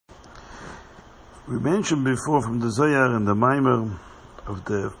We mentioned before from the Zohar and the Maimer of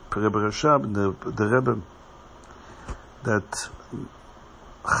the Rebbe Rashab and the Rebbe that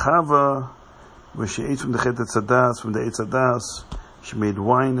Chava, when she ate from the Chet Etzadas, from the Etzadas, she made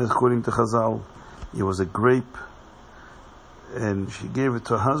wine according to Chazal. It was a grape, and she gave it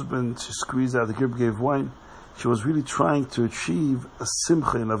to her husband. She squeezed out the grape, gave wine. She was really trying to achieve a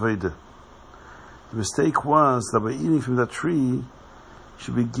simcha in Aveda. The mistake was that by eating from that tree,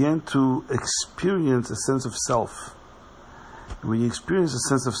 she began to experience a sense of self. And when you experience a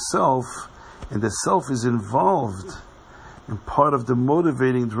sense of self, and the self is involved in part of the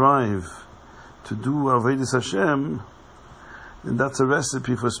motivating drive to do Avodas Hashem, then that's a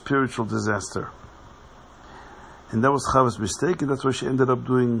recipe for spiritual disaster. And that was Chava's mistake, and that's why she ended up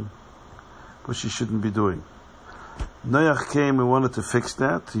doing what she shouldn't be doing. Noach came and wanted to fix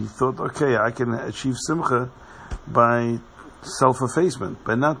that. He thought, okay, I can achieve simcha by self-effacement,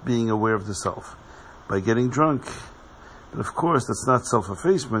 by not being aware of the self, by getting drunk. But of course, that's not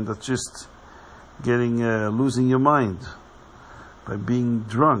self-effacement, that's just losing your mind by being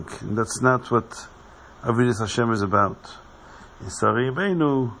drunk. And that's not what Avodas Hashem is about. In Sarah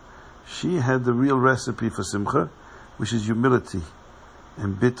Rabbeinu, she had the real recipe for simcha, which is humility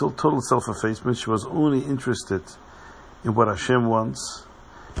and bittul, total self-effacement. She was only interested in what Hashem wants,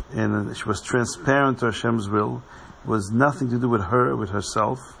 and she was transparent to Hashem's will. It was nothing to do with her, with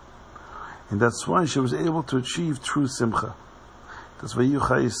herself, and that's why she was able to achieve true simcha. That's why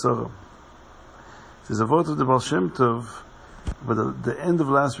Yuchai Yisrael. There's a vote of the Baal Shem Tov, but the end of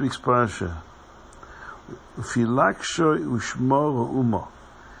last week's parasha. Ufilaksho ushmor umo.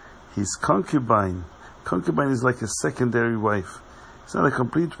 His concubine is like a secondary wife. It's not a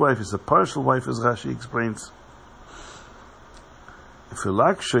complete wife, it's a partial wife, as Rashi explains.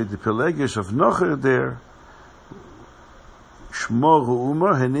 Ufilaksho, the Pelegesh of Nocher there, Shmor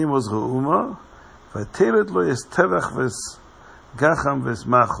Re'uma, her name was Re'uma, Vatelet lo es Tevach ves Gacham ves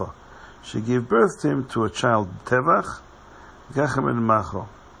Macho. She gave birth to him to a child, Tevach, Gacham and Macho.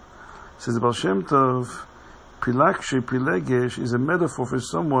 Says the Baal Shem Tov, Pilegesh is a metaphor for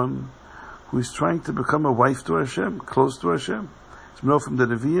someone who is trying to become a wife to Hashem, close to Hashem. It's more from the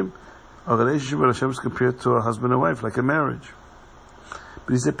Nevi'im, a relationship with Hashem is compared to a husband and wife, like a marriage.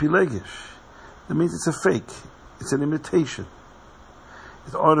 But he's a Pilegesh. That means it's a fake. It's an imitation.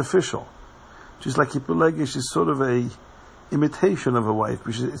 It's artificial. Just like a Pilegesh is sort of a imitation of a wife,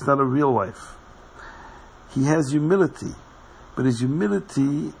 because it's not a real wife. He has humility, but his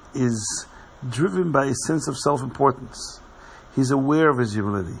humility is driven by a sense of self-importance. He's aware of his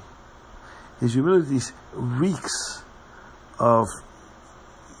humility. His humility reeks of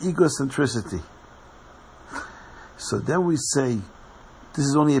egocentricity. So then we say, this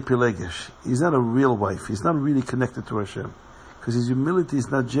is only a Pilegesh. He's not a real wife. He's not really connected to Hashem, because his humility is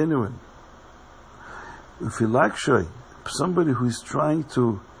not genuine. Ufilakshoy, somebody who is trying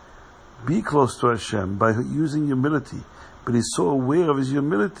to be close to Hashem by using humility, but he's so aware of his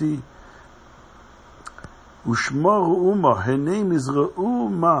humility. Ushma Re'uma, her name is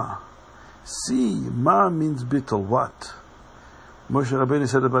Re'uma. See, Ma means bittul, what? Moshe Rabbeinu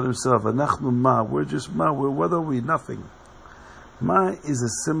said about himself, Anachnu Ma, we're just Ma, what are we? Nothing. Ma is a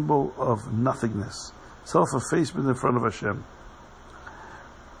symbol of nothingness, self-effacement in front of Hashem.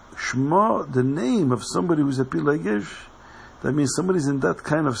 Shma, the name of somebody who's a Pilegesh, that means somebody's in that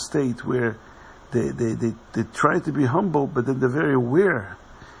kind of state where they try to be humble, but then they're very aware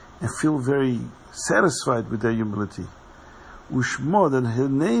and feel very satisfied with their humility. Ushma, then her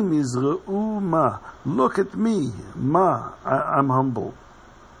name is Re'uma. Look at me, Ma, I'm humble.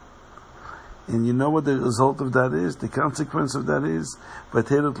 And you know what the result of that is? The consequence of that is,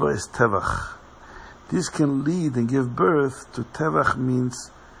 Vatelet lo es Tevach. This can lead and give birth to Tevach,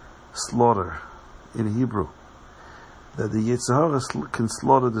 means slaughter in Hebrew. That the Yetzer Hara can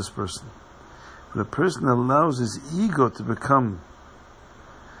slaughter this person. When a person allows his ego to become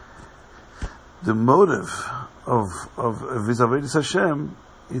the motive of his Avodas Hashem,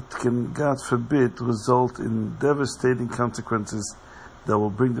 it can, God forbid, result in devastating consequences that will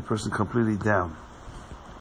bring the person completely down.